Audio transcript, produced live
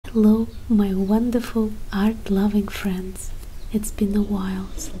Hello, my wonderful art-loving friends. It's been a while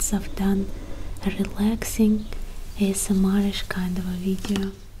since I've done a relaxing ASMR-ish kind of a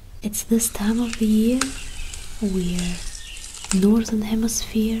video. It's this time of the year where Northern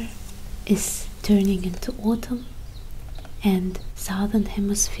Hemisphere is turning into autumn and Southern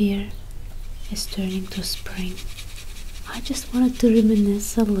Hemisphere is turning to spring. I just wanted to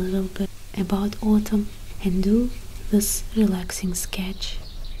reminisce a little bit about autumn and do this relaxing sketch.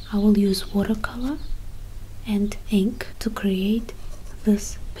 I will use watercolor and ink to create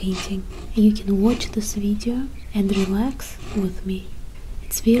this painting. You can watch this video and relax with me.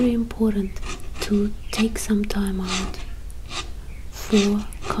 It's very important to take some time out for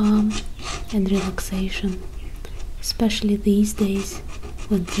calm and relaxation, especially these days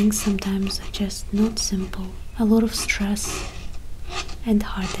when things sometimes are just not simple. A lot of stress and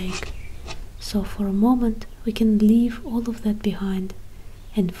heartache. So for a moment we can leave all of that behind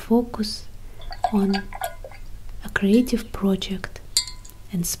and focus on a creative project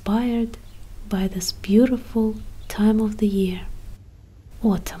inspired by this beautiful time of the year,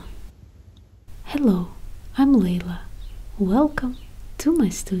 autumn. Hello, I'm Leila. Welcome to my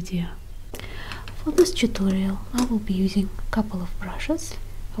studio. For this tutorial I will be using a couple of brushes,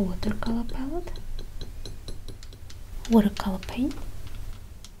 a watercolor palette, watercolor paint,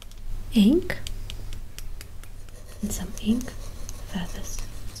 ink, and some ink feathers.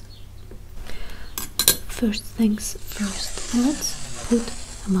 First things first, let's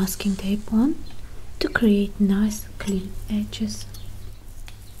put a masking tape on to create nice clean edges.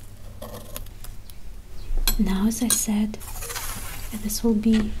 Now, as I said, this will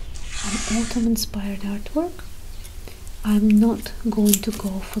be an autumn inspired artwork. I'm not going to go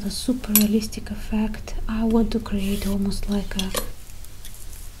for the super realistic effect. I want to create almost like a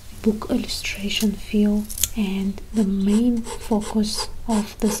book illustration feel, and the main focus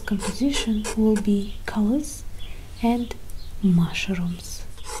of this composition will be colors and mushrooms.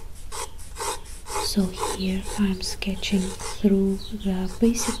 So here I'm sketching through the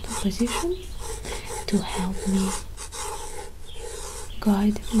basic composition to help me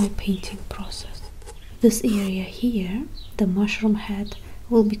guide my painting process. This area here, the mushroom head,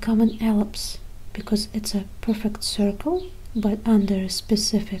 will become an ellipse because it's a perfect circle, but under a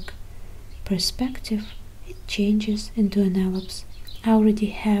specific perspective it changes into an ellipse. I already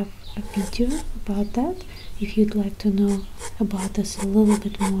have a video about that. If you'd like to know about this a little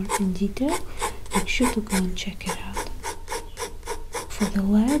bit more in detail, make sure to go and check it out. For the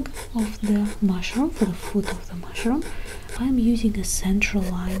leg of the mushroom, for the foot of the mushroom, I'm using a central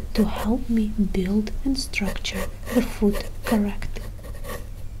line to help me build and structure the foot correctly.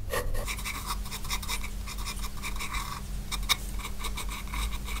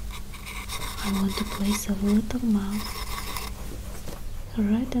 I want to place a little mouse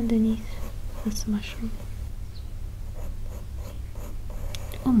right underneath this mushroom.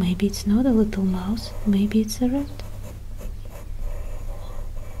 Or maybe it's not a little mouse, maybe it's a rat.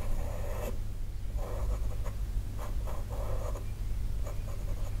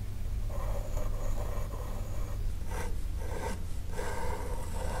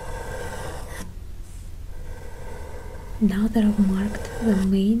 Now that I've marked the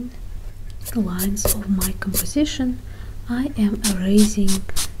main lines of my composition, I am erasing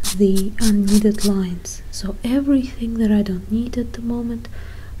the unneeded lines. So everything that I don't need at the moment,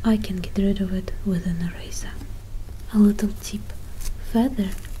 I can get rid of it with an eraser. A little tip: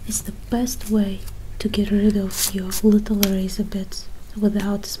 feather is the best way to get rid of your little eraser bits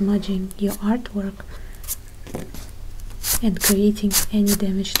without smudging your artwork and creating any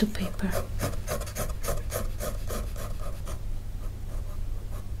damage to paper.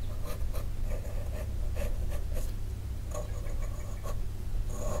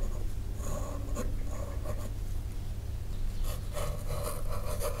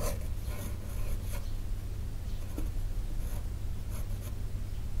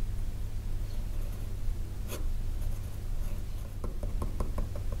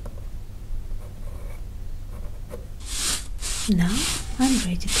 Now I'm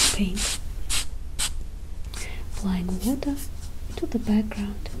ready to paint. Applying water to the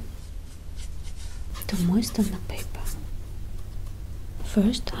background to moisten the paper.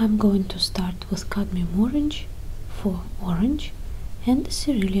 First I'm going to start with cadmium orange for orange and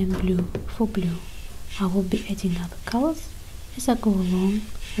cerulean blue for blue. I will be adding other colors as I go along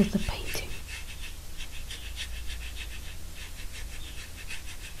with the painting.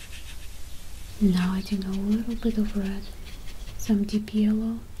 Now adding a little bit of red, some deep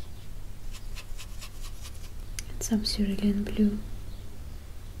yellow, and some cerulean blue.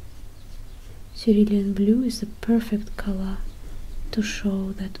 Cerulean blue is the perfect color to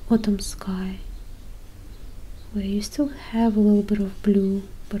show that autumn sky where you still have a little bit of blue,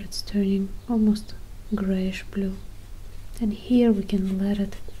 but it's turning almost grayish blue. And here we can let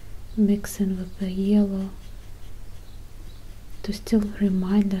it mix in with the yellow to still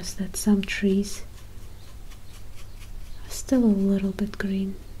remind us that some trees are still a little bit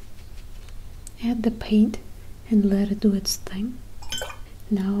green. Add the paint and let it do its thing.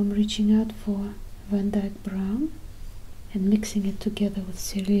 Now I'm reaching out for Van Dyke brown and mixing it together with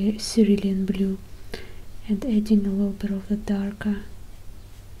cerulean blue and adding a little bit of the darker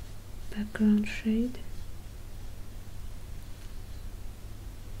background shade.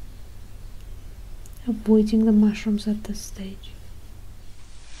 Avoiding the mushrooms at this stage.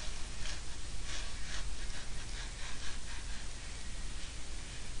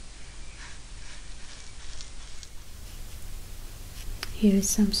 Here is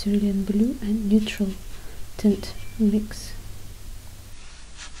some cerulean blue and neutral tint mix.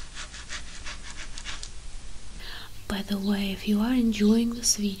 By the way, if you are enjoying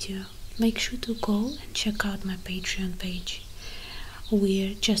this video, make sure to go and check out my Patreon page,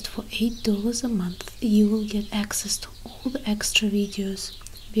 where just for $8 a month you will get access to all the extra videos,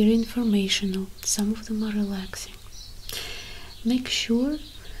 very informational, some of them are relaxing. Make sure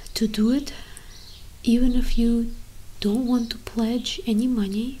to do it even if you don't want to pledge any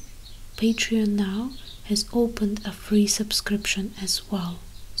money. Patreon now has opened a free subscription as well,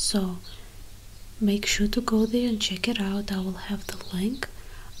 so make sure to go there and check it out. I will have the link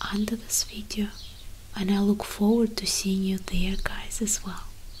under this video, and I look forward to seeing you there, guys, as well.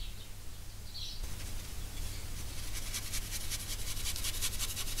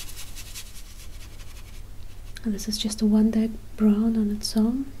 And this is just a Van Dyke brown on its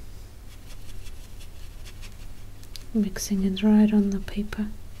own, mixing it right on the paper.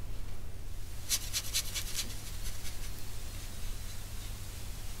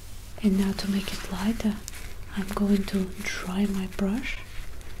 And now to make it lighter, I'm going to dry my brush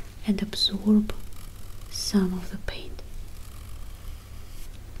and absorb some of the paint.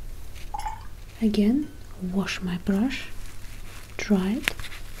 Again, wash my brush, dry it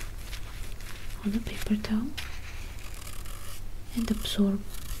on a paper towel and absorb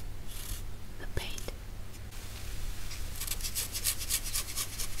the paint.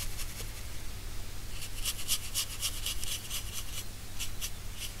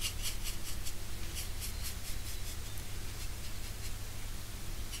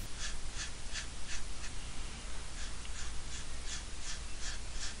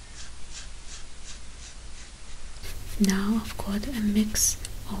 Now I've got a mix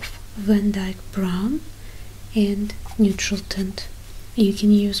of Van Dyke brown and neutral tint. You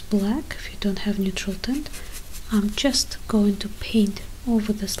can use black if you don't have neutral tint. I'm just going to paint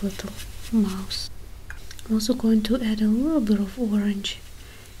over this little mouse. I'm also going to add a little bit of orange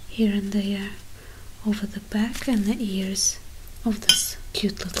here and there over the back and the ears of this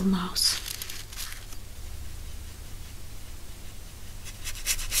cute little mouse.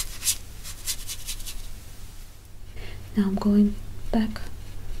 Now I'm going back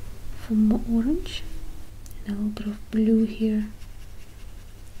for more orange and a little bit of blue here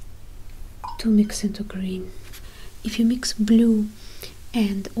to mix into green. If you mix blue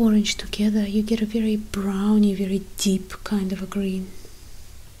and orange together, you get a very browny, very deep kind of a green.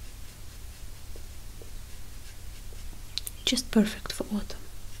 Just perfect for autumn.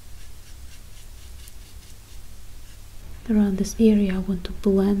 Around this area I want to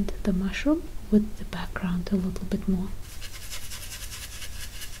blend the mushroom with the background a little bit more.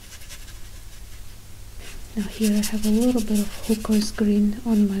 Now here I have a little bit of hooker's green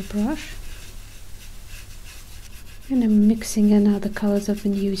on my brush, and I'm mixing in other colors I've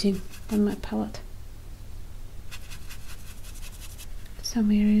been using on my palette.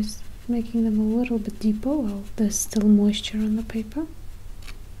 Some areas making them a little bit deeper while there's still moisture on the paper.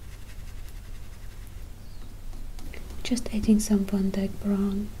 Just adding some Van Dyke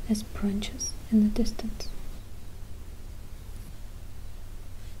brown as branches in the distance.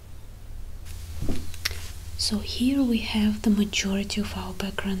 So here we have the majority of our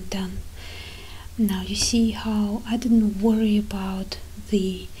background done. Now you see how I didn't worry about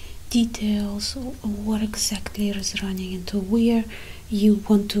the details or what exactly is running into where. You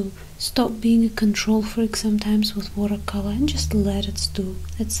want to stop being a control freak sometimes with watercolor and just let it do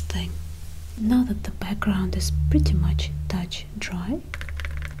its thing. Now that the background is pretty much touch dry,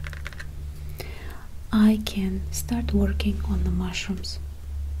 I can start working on the mushrooms.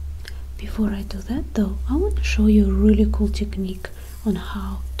 Before I do that though, I want to show you a really cool technique on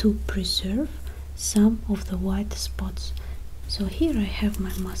how to preserve some of the white spots. So here I have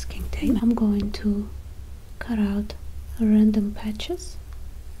my masking tape. I'm going to cut out random patches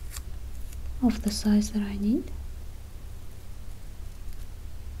of the size that I need.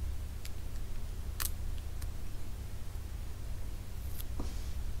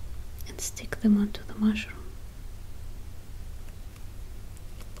 And stick them onto the mushroom.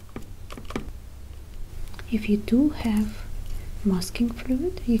 If you do have masking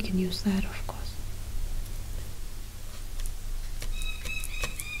fluid, you can use that, of course.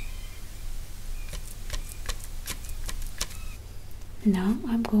 Now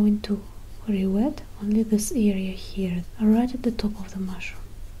I'm going to re-wet only this area here, right at the top of the mushroom.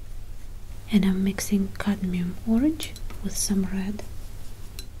 And I'm mixing cadmium orange with some red.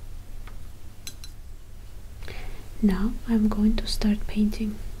 Now I'm going to start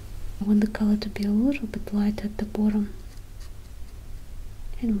painting. I want the color to be a little bit light at the bottom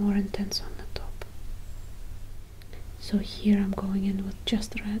and more intense on the top. So here I'm going in with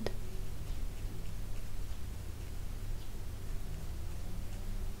just red.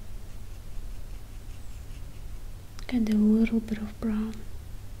 And a little bit of brown,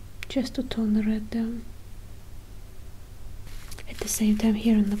 just to tone the red down. At the same time,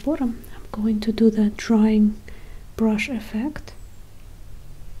 here on the bottom, I'm going to do the drying brush effect.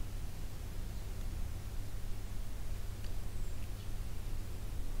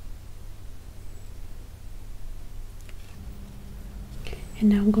 And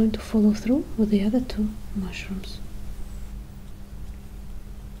now I'm going to follow through with the other two mushrooms.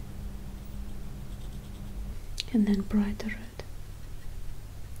 And then brighter red.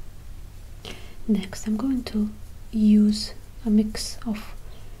 Next I'm going to use a mix of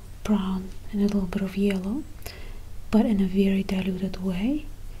brown and a little bit of yellow, but in a very diluted way,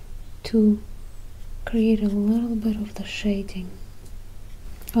 to create a little bit of the shading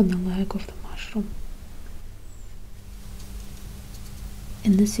on the leg of the mushroom.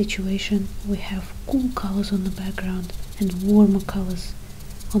 In this situation we have cool colors on the background and warmer colors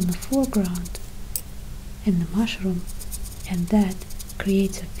on the foreground in the mushroom, and that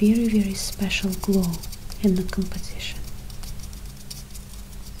creates a very special glow in the composition.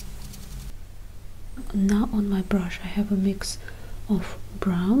 Now on my brush I have a mix of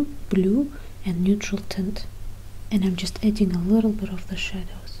brown, blue and neutral tint, and I'm just adding a little bit of the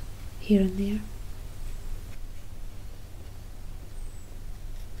shadows here and there.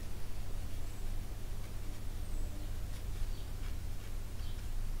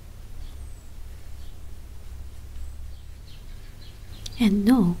 And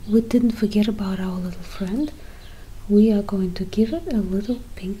no, we didn't forget about our little friend. We are going to give it a little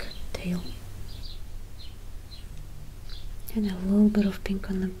pink tail. And a little bit of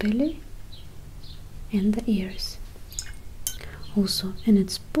pink on the belly and the ears. Also, in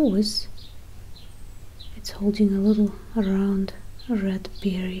its paws, it's holding a little round red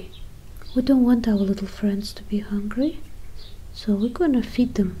berry. We don't want our little friends to be hungry, so we're gonna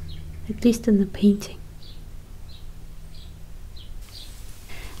feed them, at least in the painting.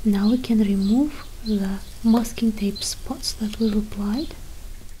 Now we can remove the masking tape spots that we've applied.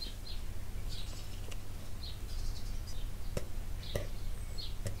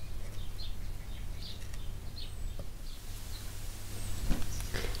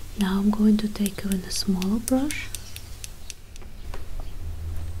 Now I'm going to take even a smaller brush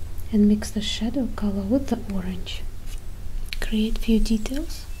and mix the shadow color with the orange. Create few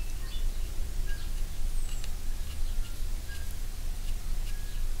details.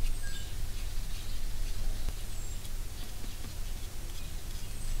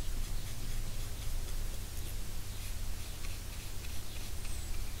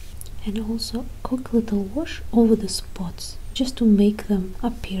 And also a quick little wash over the spots, just to make them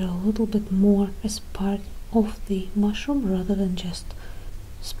appear a little bit more as part of the mushroom rather than just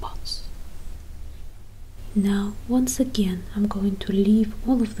spots. Now once again I'm going to leave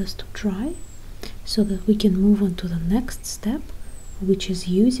all of this to dry so that we can move on to the next step, which is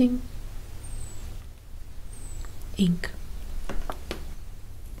using ink.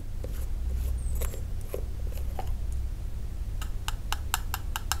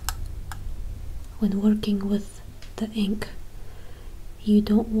 When working with the ink, you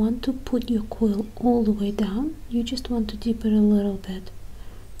don't want to put your quill all the way down, you just want to dip it a little bit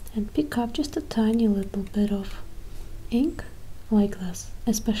and pick up just a tiny little bit of ink like this,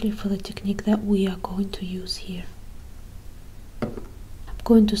 especially for the technique that we are going to use here. I'm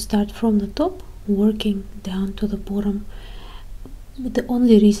going to start from the top, working down to the bottom. The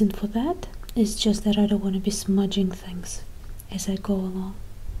only reason for that is just that I don't want to be smudging things as I go along.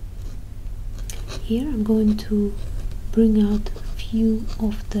 Here I'm going to bring out a few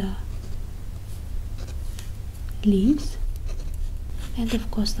of the leaves and of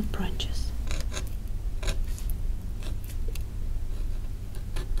course the branches.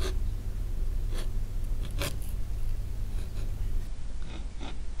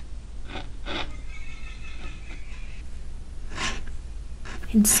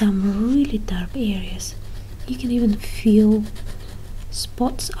 in some really dark areas. You can even feel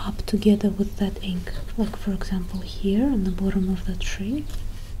spots up together with that ink, like for example here on the bottom of the tree.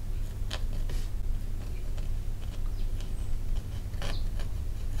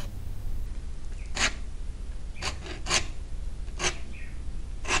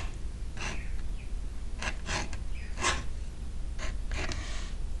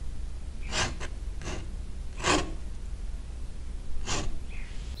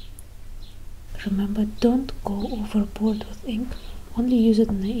 Remember, don't go overboard with ink. Only use it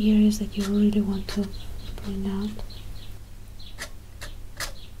in the areas that you really want to point out.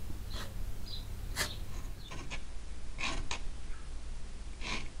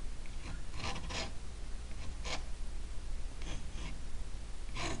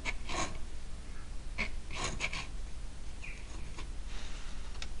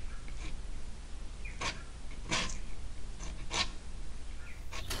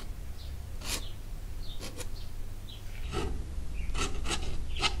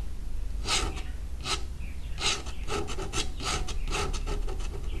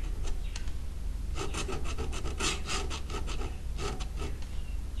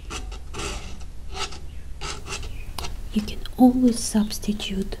 You can always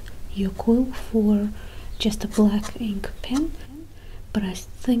substitute your quill for just a black ink pen, but I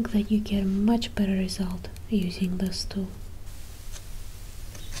think that you get a much better result using this tool.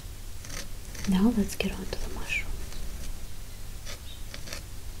 Now let's get on to the mushroom.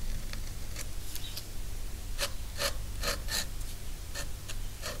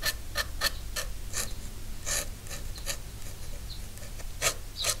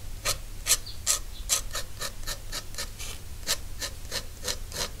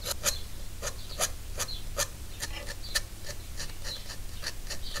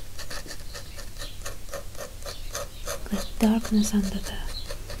 The darkness under the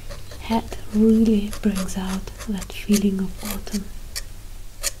head really brings out that feeling of autumn.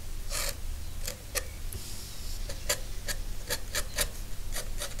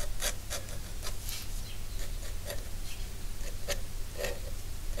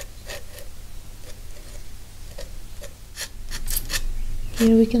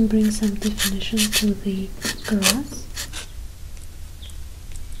 Here we can bring some definition to the grass.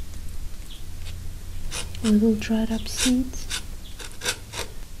 Little dried up seeds.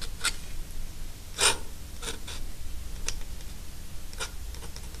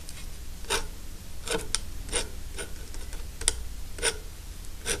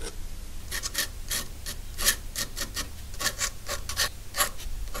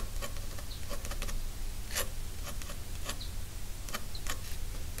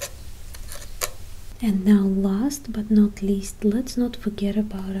 And now last but not least, let's not forget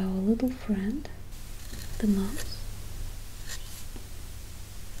about our little friend, the mouse.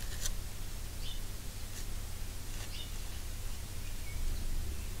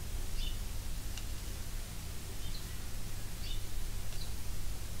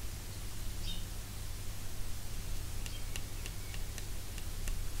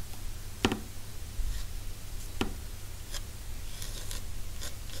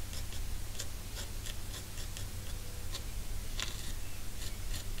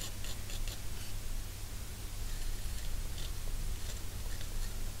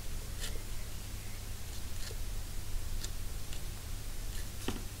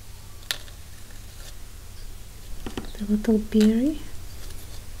 The little berry.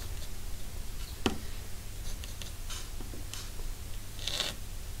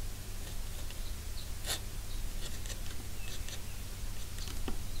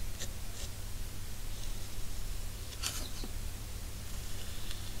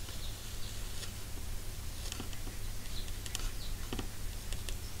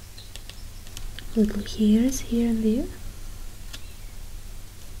 Little hairs here and there.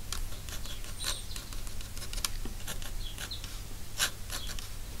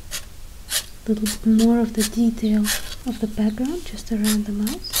 A little bit more of the detail of the background just around the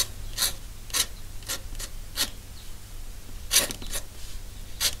mouse.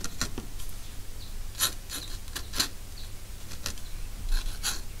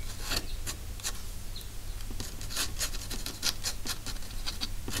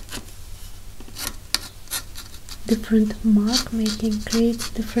 Different mark making creates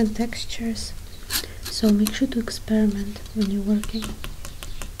different textures, so make sure to experiment when you're working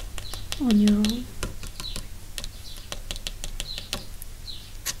on your own.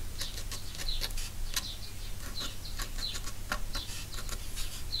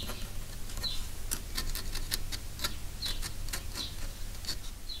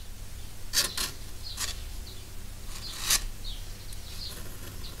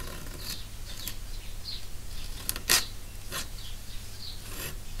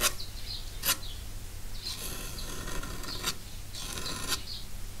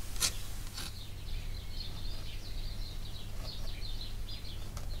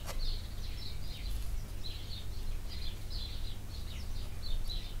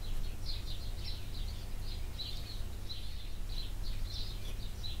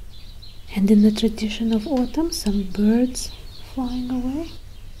 And in the tradition of autumn, some birds flying away.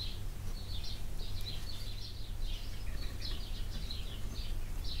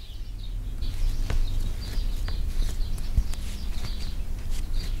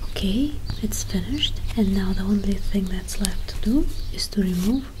 Okay, it's finished, and now the only thing that's left to do is to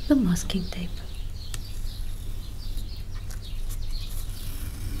remove the masking tape.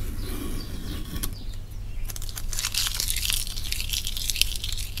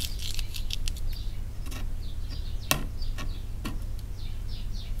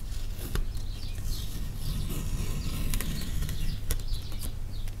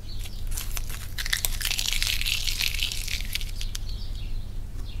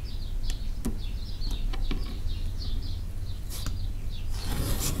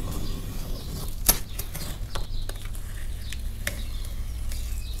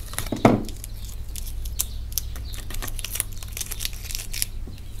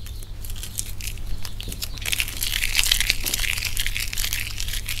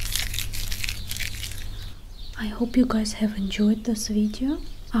 I hope you guys have enjoyed this video.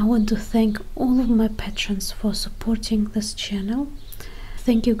 I want to thank all of my patrons for supporting this channel.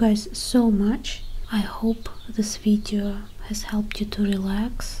 Thank you guys so much. I hope this video has helped you to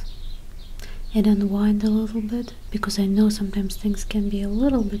relax and unwind a little bit, because I know sometimes things can be a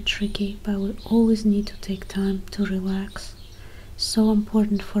little bit tricky, but we always need to take time to relax. So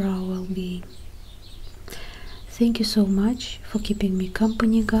important for our well-being. Thank you so much for keeping me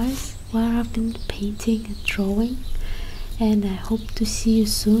company, guys, while I've been painting and drawing, and I hope to see you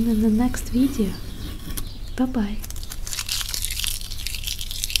soon in the next video. Bye bye.